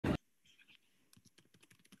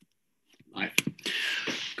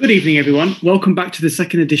Good evening, everyone. Welcome back to the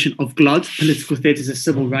second edition of Glod, Political Theatres as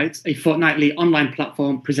Civil Rights, a fortnightly online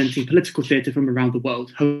platform presenting political theatre from around the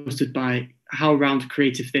world, hosted by HowlRound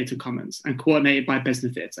Creative Theatre Commons and coordinated by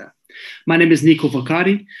BÉZNÄ Theatre. My name is Nico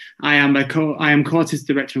Vocari. I am co-artist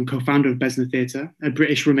director and co-founder of BÉZNÄ Theatre, a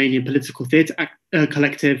British-Romanian political theatre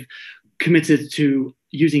collective committed to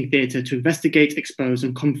using theatre to investigate, expose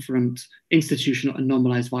and confront institutional and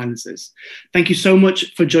normalised violences. Thank you so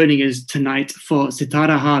much for joining us tonight for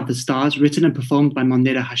Sitaraha, The Stars, written and performed by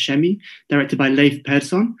Monirah Hashemi, directed by Leif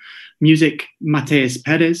Persson, music Mateus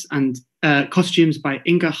Perez, and costumes by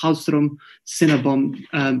Inga Hallström Cinnabom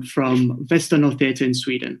from BÉZNÄ Theatre in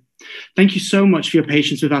Sweden. Thank you so much for your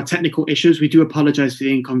patience with our technical issues. We do apologise for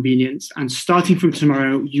the inconvenience. And starting from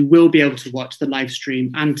tomorrow, you will be able to watch the live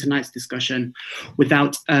stream and tonight's discussion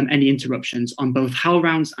without any interruptions on both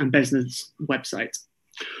HowlRound's and BÉZNÄ's website.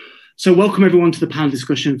 So welcome everyone to the panel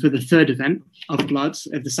discussion for the third event of Glod,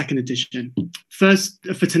 of the second edition. First,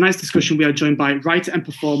 for tonight's discussion, we are joined by writer and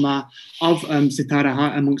performer of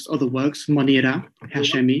Sitaraha, amongst other works, Monirah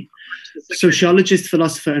Hashemi, sociologist,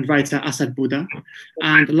 philosopher and writer Asad Buda,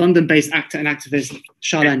 and London-based actor and activist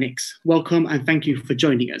Shala Nix. Welcome and thank you for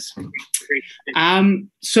joining us.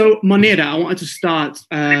 So Monirah, I wanted to start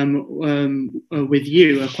with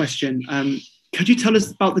you, a question. Could you tell us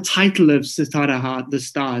about the title of Sitaraha, The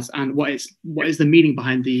Stars, and what is the meaning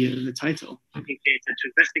behind the title? To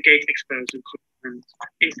investigate, expose, and confront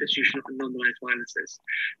institutional and normalised violences.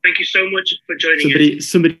 Thank you so much for joining us.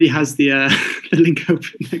 Somebody has the link open.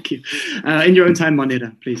 Thank you. In your own time,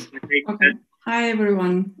 Monirah, please. Okay. Hi,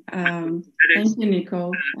 everyone. Thank you,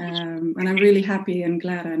 Nico. And I'm really happy and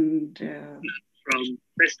glad and from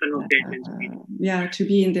to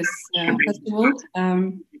be in this festival.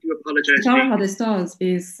 Sitaraha, The Stars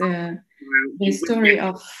is the story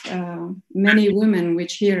of many women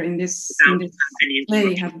which here in this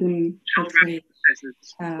play have been portrayed.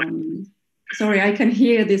 Sorry, I can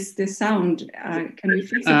hear this sound. Can we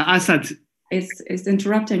fix it? Asad. It's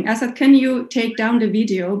interrupting. Asad, can you take down the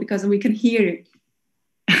video because we can hear it?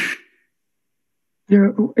 Yeah.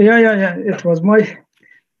 It was my...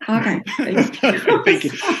 Okay. Thank you.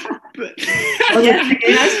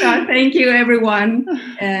 Thank you, everyone.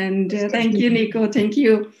 And thank you, Nico. Thank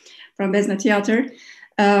you from BÉZNÄ Theatre.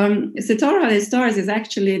 Sitaraha, The Stars is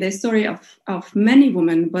actually the story of many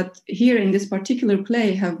women, but here in this particular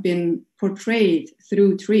play have been portrayed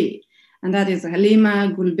through three, and that is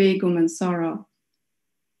Halima, Gulbegum, and Sarah.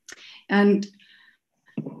 And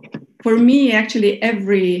for me, actually,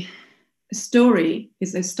 every story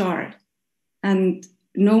is a star. And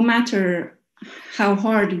no matter how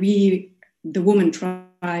hard we, the women, try,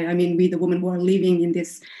 we, the women who are living in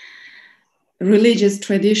this religious,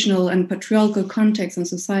 traditional, and patriarchal context and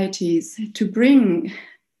societies, to bring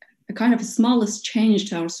a kind of smallest change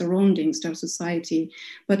to our surroundings, to our society.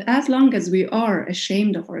 But as long as we are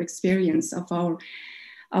ashamed of our experience, of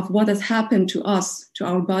what has happened to us, to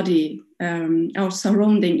our body, our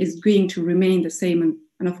surrounding is going to remain the same.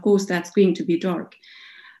 And of course, that's going to be dark.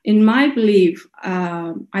 In my belief,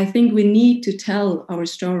 I think we need to tell our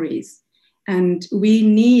stories, and we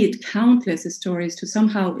need countless stories to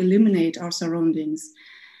somehow illuminate our surroundings.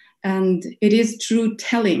 And it is true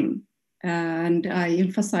telling, and I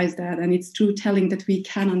emphasize that, and it's true telling that we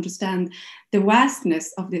can understand the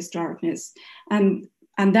vastness of this darkness. And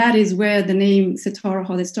that is where the name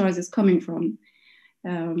Sitaraha, The Stars is coming from.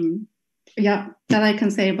 That I can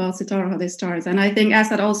say about Sitaraha, The Stars. And I think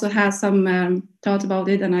Asad also has some thought about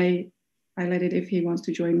it, and I let it if he wants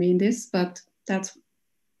to join me in this, but that's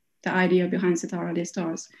the idea behind Sitaraha, The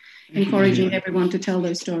Stars, encouraging everyone to tell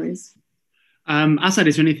their stories. Asad,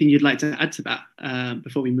 is there anything you'd like to add to that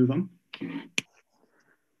before we move on?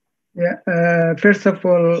 Yeah, first of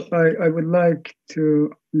all, I would like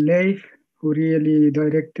to Leif, who really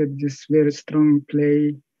directed this very strong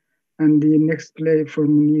play, and the next play for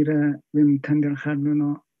Monirah,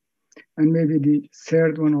 and maybe the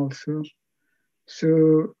third one also.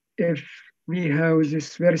 So if we have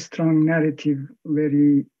this very strong narrative,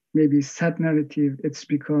 very maybe sad narrative, it's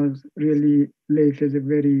because really Leif is a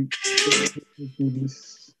very,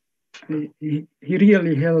 he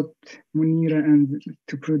really helped Monirah and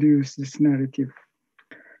to produce this narrative.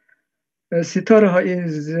 Sitaraha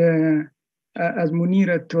is, as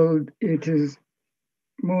Monirah told, it is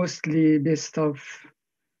mostly based of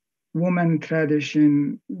woman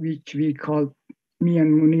tradition, which we call, me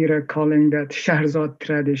and Monirah calling that Shahrzad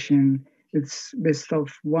tradition. It's based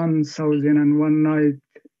of 1001 Night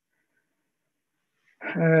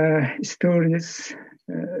stories.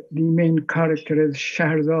 The main character is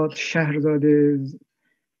Shahrzad. Shahrzad is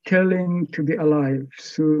telling to be alive.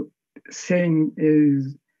 So saying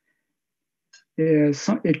is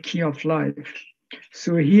a key of life.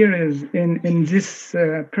 So here is in this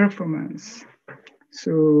performance.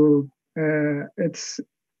 So it's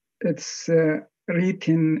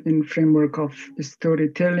written in framework of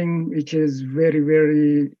storytelling, which is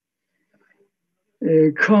very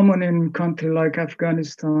common in country like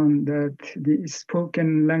Afghanistan, that the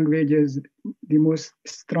spoken language is the most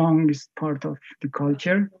strongest part of the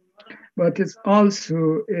culture. But it's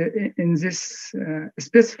also in this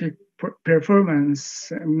specific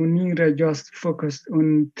performance, Monirah just focused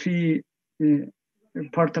on three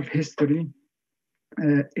part of history,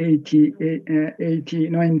 80,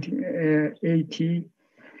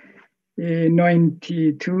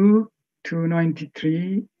 92 to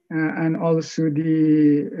 93, and also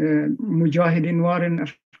the Mujahideen war in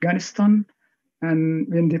Afghanistan, and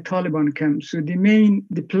when the Taliban came. So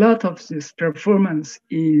the plot of this performance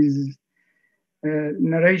is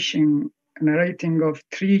narrating of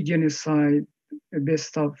three genocide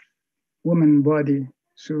based of woman body.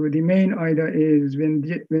 So the main idea is when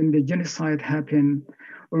the genocide happened,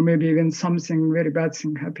 or maybe when something very bad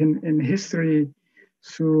thing happened in history.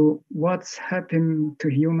 So what's happened to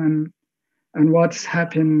human, and what's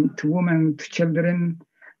happened to women, to children,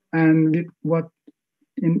 and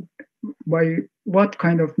by what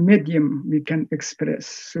kind of medium we can express.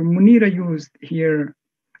 So Monirah used here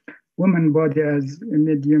woman body as a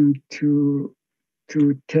medium to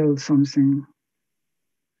tell something.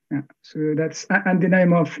 Yeah, so that's, and the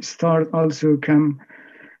name of stars also come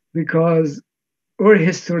because our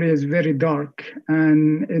history is very dark,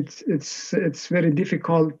 and it's very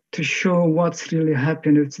difficult to show what's really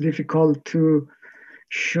happened. It's difficult to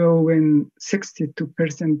show when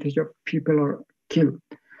 62% of people are killed.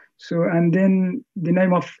 So, and then the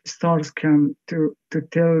name of stars come to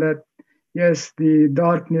tell that yes, the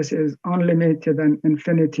darkness is unlimited and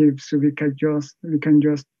infinitive. So we can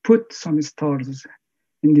just put some stars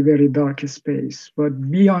in the very dark space. But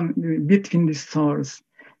between the stars,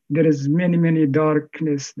 there is many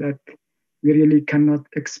darkness that we really cannot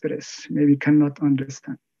express, maybe cannot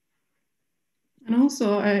understand. And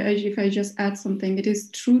also, if I just add something, it is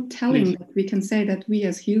true telling that we can say that we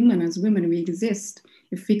as human, as women, we exist.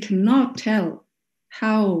 If we cannot tell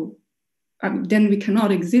how, then we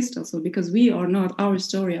cannot exist also, because we are not, our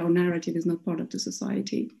story, our narrative is not part of the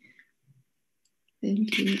society.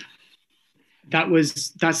 Thank you.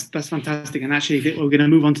 That's fantastic, and actually we're going to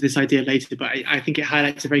move on to this idea later, but I think it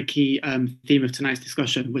highlights a very key theme of tonight's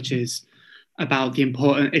discussion, which is about the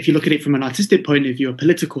important, if you look at it from an artistic point of view, a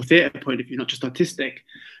political theatre point of view, not just artistic,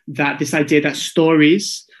 that this idea that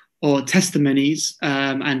stories or testimonies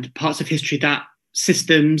and parts of history that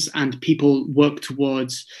systems and people work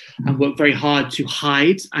towards and work very hard to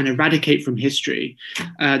hide and eradicate from history,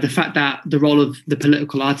 the fact that the role of the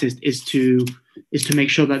political artist is to make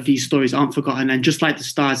sure that these stories aren't forgotten, and just like the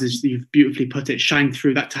stars, as you've beautifully put it, shine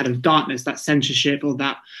through that kind of darkness, that censorship, or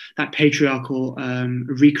that patriarchal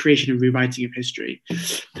recreation and rewriting of history.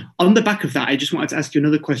 On the back of that, I just wanted to ask you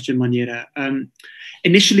another question, Monirah.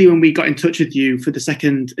 Initially, when we got in touch with you for the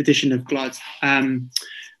second edition of Glod,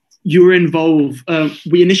 you were involved.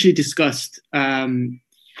 We initially discussed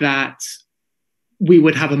that we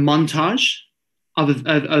would have a montage of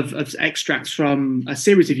extracts from a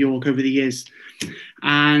series of your work over the years.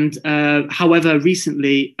 And however,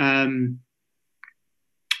 recently,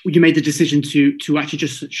 you made the decision to actually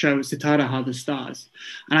just show Sitaraha, the stars.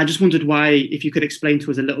 And I just wondered why, if you could explain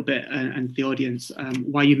to us a little bit and the audience,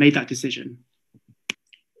 why you made that decision.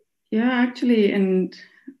 Yeah, actually, and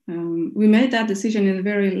we made that decision in the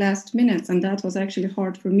very last minutes, and that was actually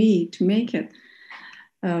hard for me to make it.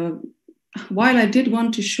 While I did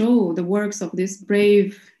want to show the works of these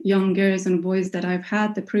brave young girls and boys that I've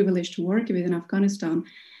had the privilege to work with in Afghanistan,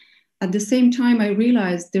 at the same time, I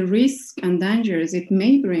realized the risk and dangers it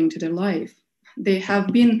may bring to their life. They have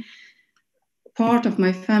been part of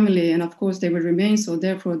my family, and of course they will remain so.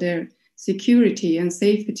 Therefore, their security and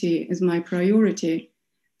safety is my priority,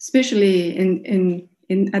 especially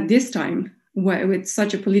at this time, with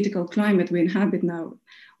such a political climate we inhabit now,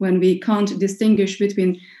 when we can't distinguish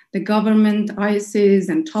between the government, ISIS,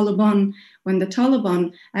 and Taliban, when the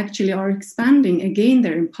Taliban actually are expanding again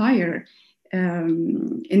their empire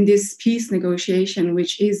in this peace negotiation,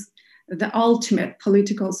 which is the ultimate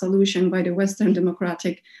political solution by the Western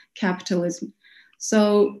democratic capitalism.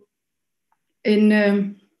 So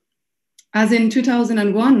as in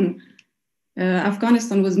 2001,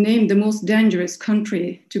 Afghanistan was named the most dangerous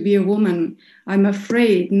country to be a woman. I'm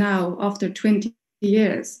afraid now, after 20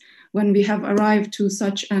 years, when we have arrived to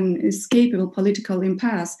such an inescapable political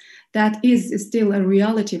impasse, that is still a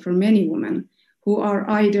reality for many women. who are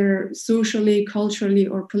either socially, culturally,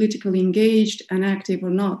 or politically engaged and active or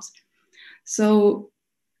not. So,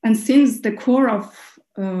 and since the core of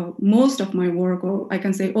most of my work, or I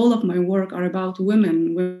can say all of my work, are about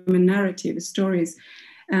women narrative stories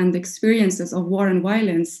and experiences of war and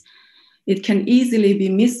violence, it can easily be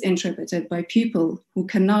misinterpreted by people who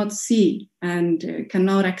cannot see and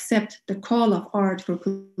cannot accept the call of art for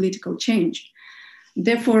political change.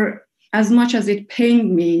 Therefore, as much as it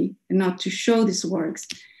pained me not to show these works,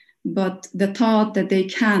 but the thought that they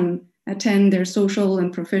can attend their social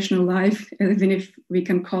and professional life, even if we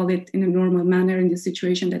can call it in a normal manner in the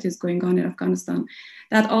situation that is going on in Afghanistan,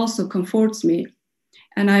 that also comforts me.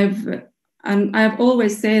 And I've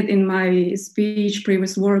always said in my speech,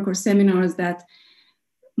 previous work or seminars that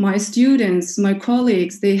my students, my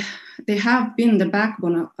colleagues, they have been the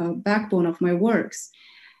backbone of my works.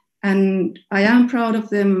 And I am proud of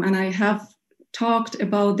them, and I have talked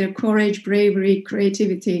about their courage, bravery,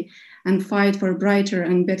 creativity, and fight for a brighter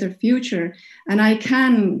and better future. And I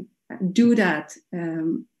can do that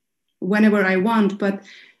whenever I want, but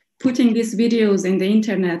putting these videos in the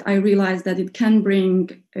internet, I realized that it can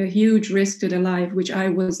bring a huge risk to the life, which I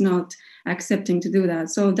was not accepting to do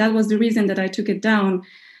that. So that was the reason that I took it down.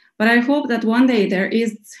 But I hope that one day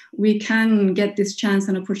we can get this chance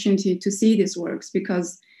and opportunity to see these works,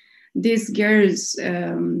 because these girls,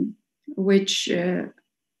 which I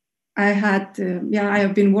have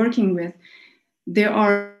been working with, they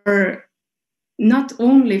are not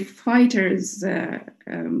only fighters,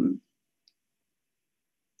 and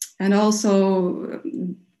also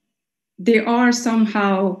they are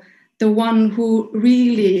somehow the one who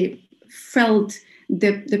really felt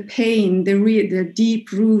the pain, the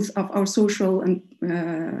deep roots of our social and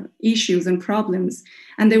issues and problems,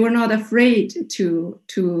 and they were not afraid to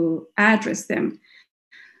address them.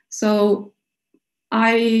 So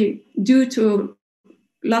due to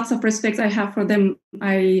lots of respect I have for them,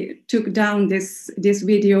 I took down this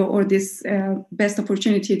video, or this best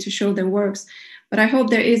opportunity to show their works. But I hope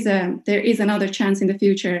there is another chance in the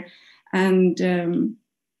future, and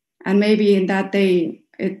maybe in that day,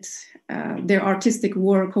 their artistic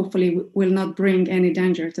work hopefully will not bring any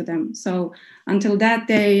danger to them. So until that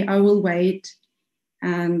day, I will wait,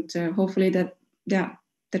 and hopefully the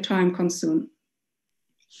time comes soon.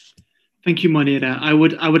 Thank you, Monirah. I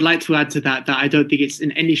would like to add to that I don't think it's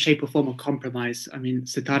in any shape or form a compromise. I mean,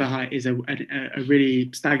 Sitaraha is a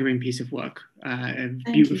really staggering piece of work,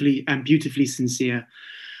 beautifully sincere.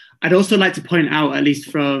 I'd also like to point out, at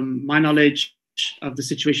least from my knowledge of the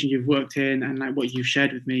situation you've worked in and like what you've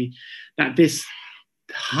shared with me, that this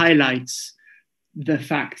highlights the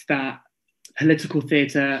fact that political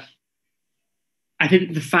theatre, I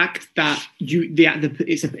think the fact that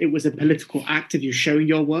it was a political act of you showing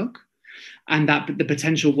your work, and that the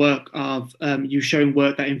potential work of you showing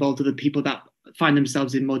work that involved other people that find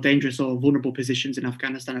themselves in more dangerous or vulnerable positions in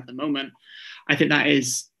Afghanistan at the moment, I think that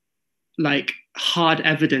is like hard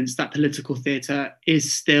evidence that political theatre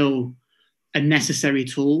is still a necessary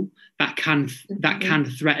tool that can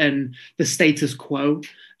threaten the status quo,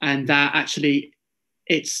 and that actually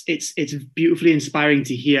it's beautifully inspiring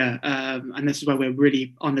to hear, and this is why we're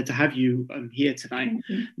really honoured to have you here tonight.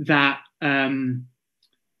 That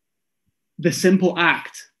the simple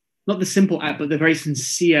act, not the simple act, but the very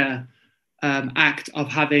sincere act of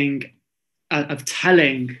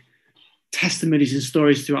telling testimonies and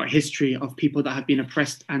stories throughout history of people that have been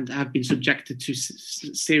oppressed and have been subjected to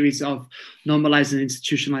series of normalized and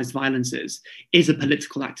institutionalized violences is a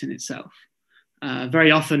political act in itself. Very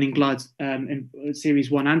often in Glod, in series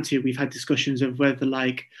 1 and 2, we've had discussions of whether,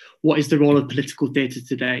 like, what is the role of political theatre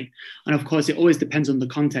today? And of course, it always depends on the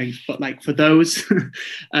context. But like for those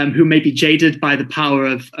who may be jaded by the power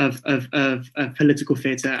of political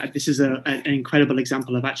theatre, this is an incredible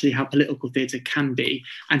example of actually how political theatre can be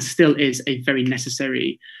and still is a very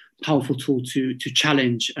necessary, powerful tool to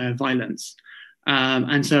challenge violence.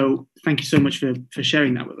 And so thank you so much for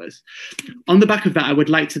sharing that with us. On the back of that, I would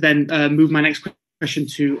like to then move my next question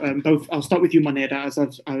to both. I'll start with you, Monirah,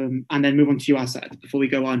 and then move on to you, Asad, before we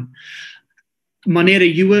go on.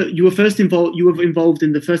 Monirah, you were involved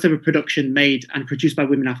in the first ever production made and produced by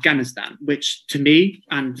women in Afghanistan, which to me,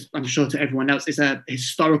 and I'm sure to everyone else, is a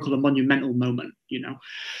historical and monumental moment, you know.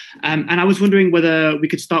 And I was wondering whether we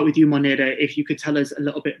could start with you, Monirah, if you could tell us a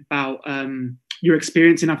little bit about your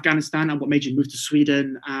experience in Afghanistan and what made you move to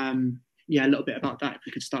Sweden. A little bit about that, if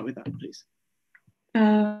we could start with that, please.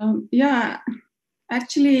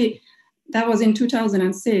 Actually, that was in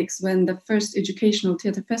 2006 when the first educational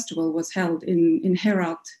theatre festival was held in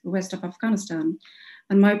Herat, west of Afghanistan.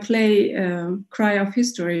 And my play, Cry of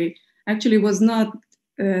History, actually was not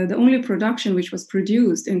the only production which was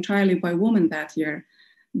produced entirely by women that year.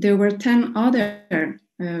 There were 10 other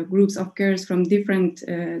groups of girls from different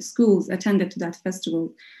schools attended to that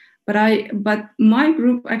festival. But my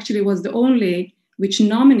group actually was the only which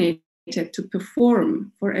nominated to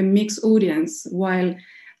perform for a mixed audience, while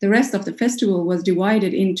the rest of the festival was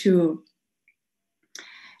divided into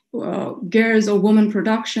girls or woman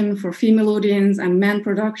production for female audience and men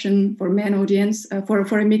production for men audience,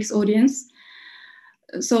 for a mixed audience.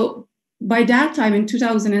 So by that time in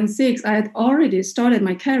 2006, I had already started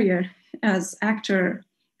my career as actor,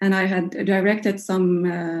 and I had directed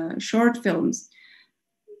some short films.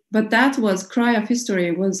 But that was Cry of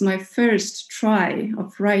History was my first try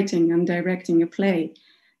of writing and directing a play.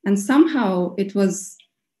 And somehow it was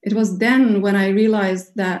then when I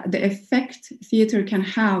realized that the effect theater can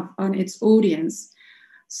have on its audience.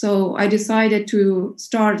 So I decided to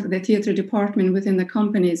start the theater department within the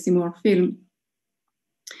company, Simorgh Film.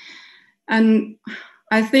 And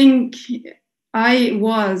I think I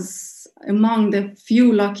was among the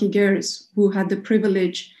few lucky girls who had the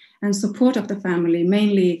privilege and support of the family,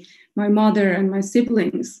 mainly my mother and my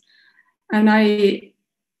siblings. And I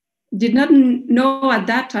did not know at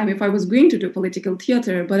that time if I was going to do political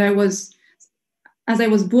theater, but as I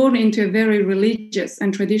was born into a very religious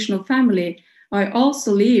and traditional family, I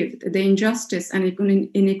also lived the injustice and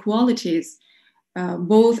inequalities,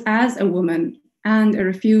 both as a woman and a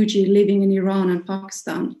refugee living in Iran and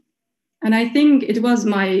Pakistan. And I think it was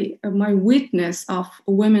my witness of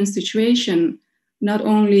women's situation, not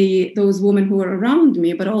only those women who were around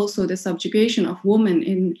me, but also the subjugation of women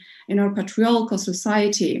in our patriarchal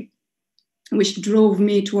society, which drove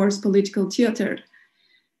me towards political theater.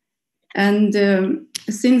 And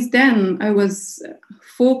since then, I was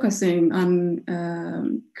focusing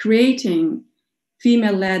on creating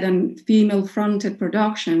female-led and female-fronted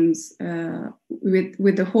productions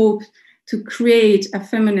with the hope to create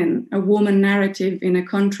a woman narrative in a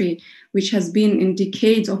country which has been in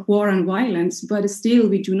decades of war and violence, but still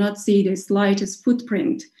we do not see the slightest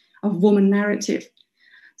footprint of woman narrative.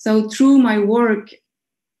 So through my work,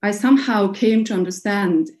 I somehow came to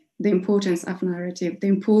understand the importance of narrative, the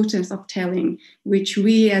importance of telling, which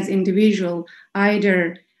we as individuals,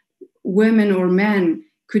 either women or men,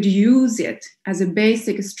 could use it as a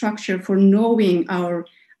basic structure for knowing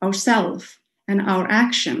ourselves and our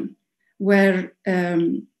action, where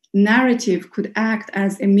narrative could act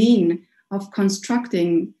as a means of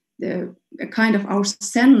constructing a kind of our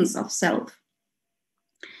sense of self.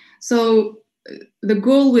 So the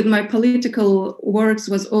goal with my political works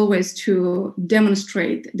was always to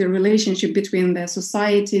demonstrate the relationship between the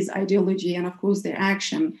society's ideology and, of course, their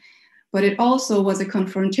action. But it also was a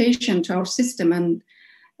confrontation to our system and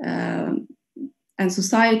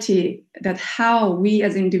society, that how we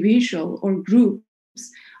as individuals or groups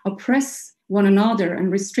oppress one another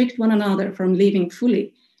and restrict one another from living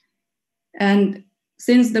fully. And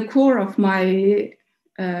since the core of my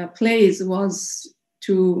plays was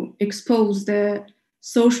to expose the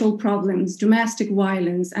social problems, domestic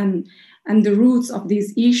violence, and the roots of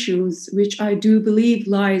these issues, which I do believe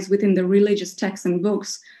lies within the religious texts and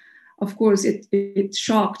books, of course, it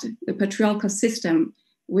shocked the patriarchal system,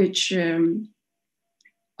 which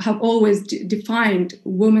have always defined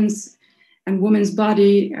women's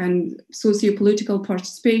body and socio-political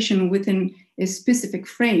participation within a specific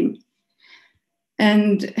frame.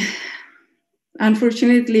 And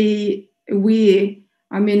unfortunately, we,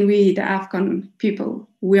 the Afghan people,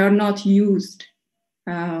 we are not used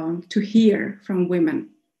to hear from women.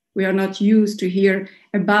 We are not used to hear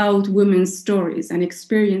about women's stories and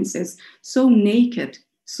experiences so naked,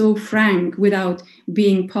 so frank, without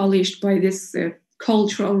being polished by this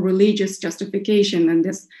cultural, religious justification and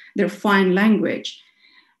their fine language.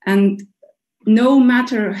 And no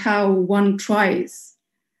matter how one tries,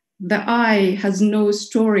 the I has no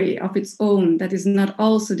story of its own that is not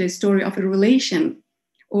also the story of a relation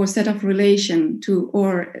or set of relation to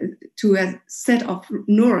a set of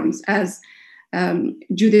norms, as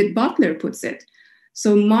Judith Butler puts it.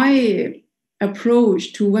 So my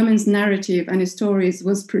approach to women's narrative and stories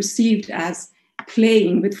was perceived as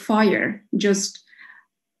playing with fire, just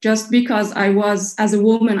because I was, as a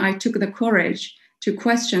woman, I took the courage to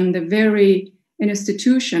question the very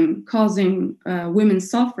institution causing women's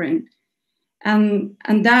suffering. And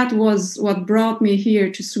that was what brought me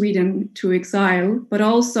here to Sweden to exile, but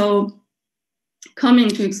also coming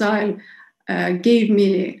to exile gave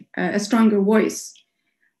me a stronger voice.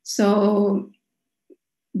 So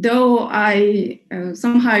though I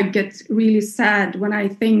somehow get really sad when I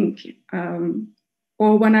think,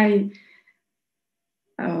 or when I,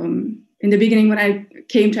 in the beginning, when I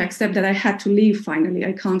came to accept that I had to leave finally.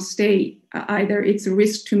 I can't stay. Either it's a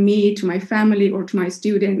risk to me, to my family, or to my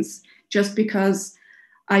students, just because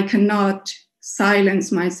I cannot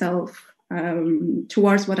silence myself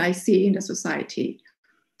towards what I see in the society.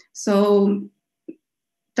 So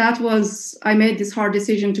I made this hard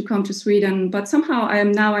decision to come to Sweden, but somehow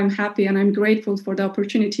I'm happy and I'm grateful for the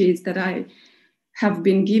opportunities that I have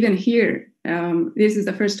been given here. This is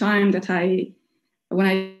the first time that when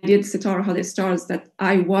I did Sitaraha, the Stars, that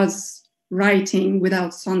I was writing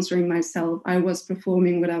without censoring myself. I was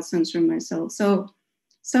performing without censoring myself. So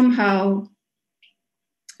somehow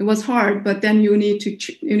it was hard, but then you need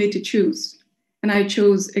to choose. And I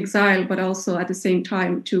chose exile, but also at the same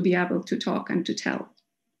time to be able to talk and to tell.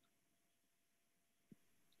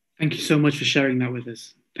 Thank you so much for sharing that with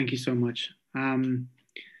us. Thank you so much.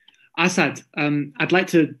 Asad, I'd like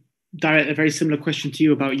to direct a very similar question to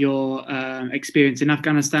you about your experience in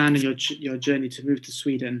Afghanistan and your journey to move to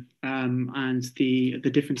Sweden, and the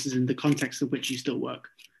differences in the context in which you still work.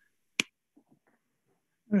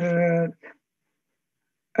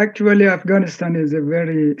 Actually, Afghanistan is a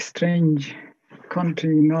very strange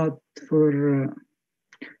country, not for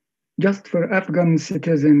just for Afghan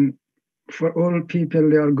citizens. For all people,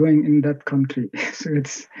 they are going in that country. So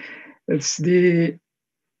it's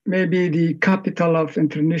maybe the capital of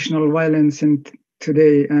international violence in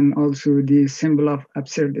today, and also the symbol of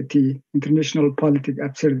absurdity, international politics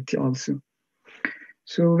absurdity also.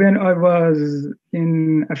 So when I was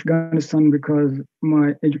in Afghanistan, because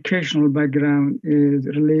my educational background is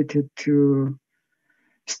related to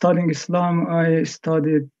studying Islam, I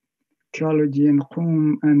studied theology in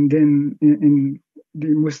Qom and then in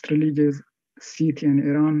the most religious city in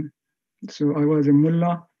Iran. So I was a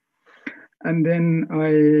mullah. And then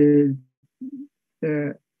I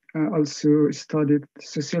also studied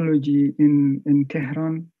sociology in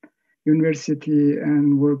Tehran University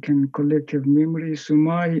and work in collective memory. So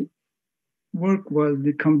my work was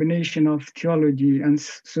the combination of theology and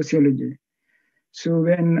sociology. So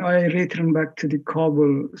when I returned back to the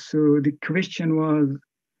Kabul, so the question was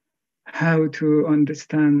how to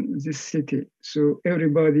understand this city. So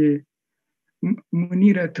everybody,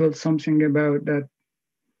 Monirah told something about that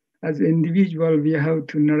as an individual, we have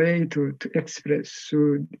to narrate or to express.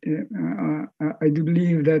 So I do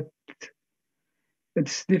believe that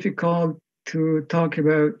it's difficult to talk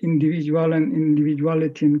about individual and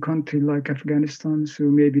individuality in a country like Afghanistan. So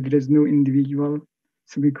maybe there is no individual.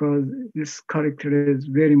 So because this character is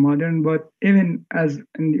very modern, but even as an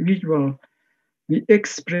individual, we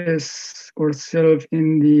express ourselves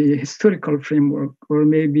in the historical framework, or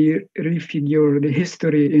maybe refigure the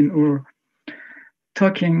history in our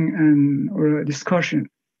talking and or discussion.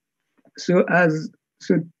 So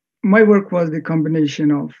my work was the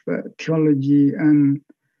combination of theology and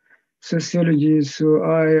sociology.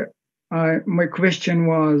 So my question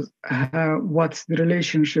was, what's the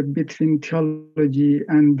relationship between theology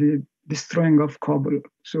and the destroying of Kabul?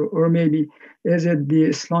 So, or maybe is it the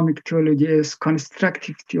Islamic theology is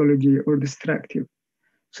constructive theology or destructive?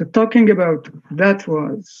 So talking about that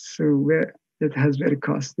was, so where it has very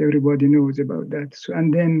cost, everybody knows about that. So,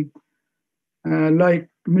 and then like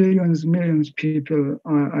millions people,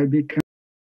 I became